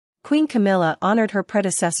Queen Camilla honored her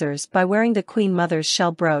predecessors by wearing the Queen Mother's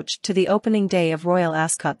shell brooch to the opening day of Royal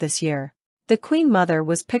Ascot this year. The Queen Mother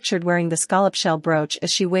was pictured wearing the Scallop-Shell Brooch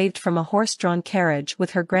as she waved from a horse-drawn carriage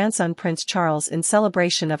with her grandson Prince Charles in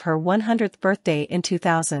celebration of her 100th birthday in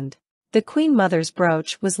 2000. The Queen Mother's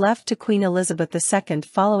brooch was left to Queen Elizabeth II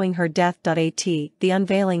following her death.At, the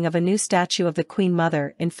unveiling of a new statue of the Queen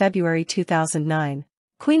Mother in February 2009.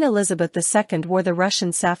 Queen Elizabeth II wore the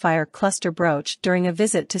Russian Sapphire Cluster brooch during a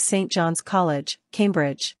visit to St. John's College,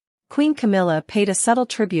 Cambridge. Queen Camilla paid a subtle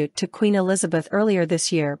tribute to Queen Elizabeth earlier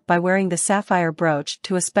this year by wearing the sapphire brooch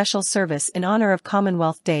to a special service in honor of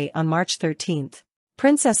Commonwealth Day on March 13.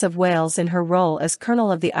 Princess of Wales in her role as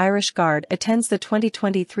Colonel of the Irish Guard attends the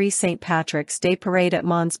 2023 St. Patrick's Day Parade at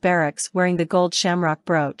Mons Barracks wearing the gold Shamrock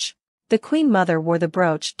brooch. The Queen Mother wore the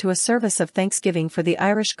brooch to a service of thanksgiving for the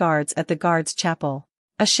Irish Guards at the Guards Chapel.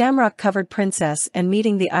 A shamrock-covered princess and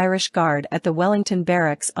meeting the Irish Guard at the Wellington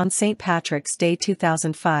Barracks on St. Patrick's Day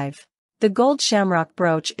 2005. The gold shamrock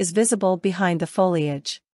brooch is visible behind the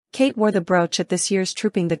foliage. Kate wore the brooch at this year's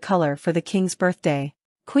Trooping the Colour for the King's birthday.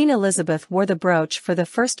 Queen Elizabeth wore the brooch for the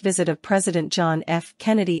first visit of President John F.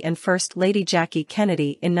 Kennedy and First Lady Jackie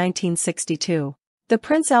Kennedy in 1962. The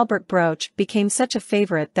Prince Albert brooch became such a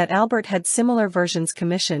favorite that Albert had similar versions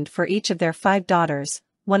commissioned for each of their 5 daughters,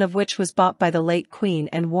 one of which was bought by the late Queen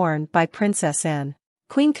and worn by Princess Anne.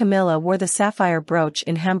 Queen Camilla wore the sapphire brooch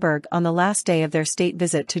in Hamburg on the last day of their state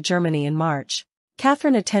visit to Germany in March.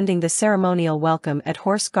 Catherine attending the ceremonial welcome at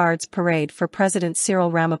Horse Guards Parade for President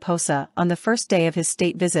Cyril Ramaphosa on the first day of his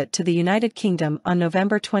state visit to the United Kingdom on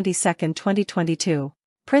November 22, 2022.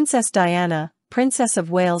 Princess Diana, Princess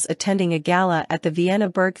of Wales attending a gala at the Vienna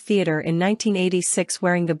Burg Theatre in 1986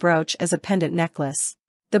 wearing the brooch as a pendant necklace.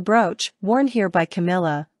 The brooch, worn here by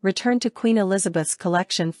Camilla, returned to Queen Elizabeth's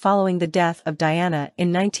collection following the death of Diana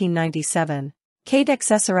in 1997. Kate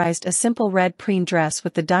accessorized a simple red preen dress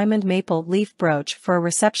with the diamond maple leaf brooch for a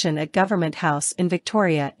reception at Government House in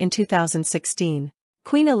Victoria in 2016.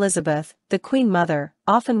 Queen Elizabeth, the Queen Mother,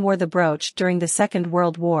 often wore the brooch during the Second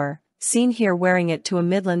World War, seen here wearing it to a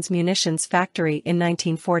Midlands munitions factory in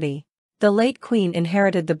 1940. The late Queen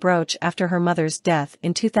inherited the brooch after her mother's death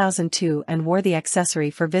in 2002 and wore the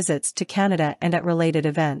accessory for visits to Canada and at related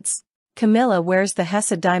events. Camilla wears the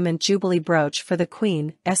Hesse Diamond Jubilee brooch for the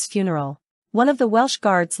Queen's funeral. One of the Welsh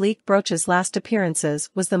Guards' leek brooch's last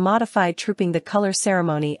appearances was the modified Trooping the Colour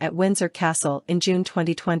ceremony at Windsor Castle in June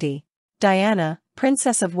 2020. Diana,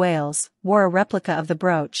 Princess of Wales, wore a replica of the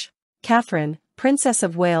brooch. Catherine, Princess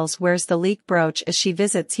of Wales wears the leek brooch as she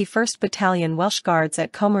visits the 1st Battalion Welsh Guards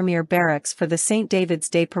at Commonwealth Barracks for the St. David's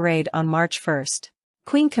Day Parade on March 1.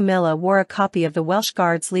 Queen Camilla wore a copy of the Welsh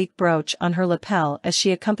Guards' leek brooch on her lapel as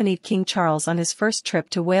she accompanied King Charles on his first trip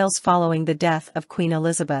to Wales following the death of Queen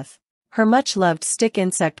Elizabeth. Her much-loved stick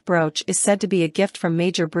insect brooch is said to be a gift from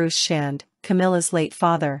Major Bruce Shand, Camilla's late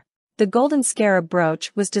father. The golden scarab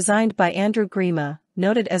brooch was designed by Andrew Grima,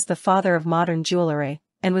 noted as the father of modern jewellery,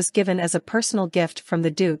 and was given as a personal gift from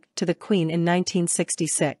the Duke to the Queen in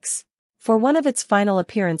 1966. For one of its final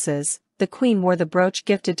appearances, the Queen wore the brooch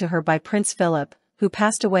gifted to her by Prince Philip, who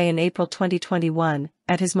passed away in April 2021,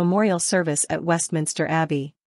 at his memorial service at Westminster Abbey.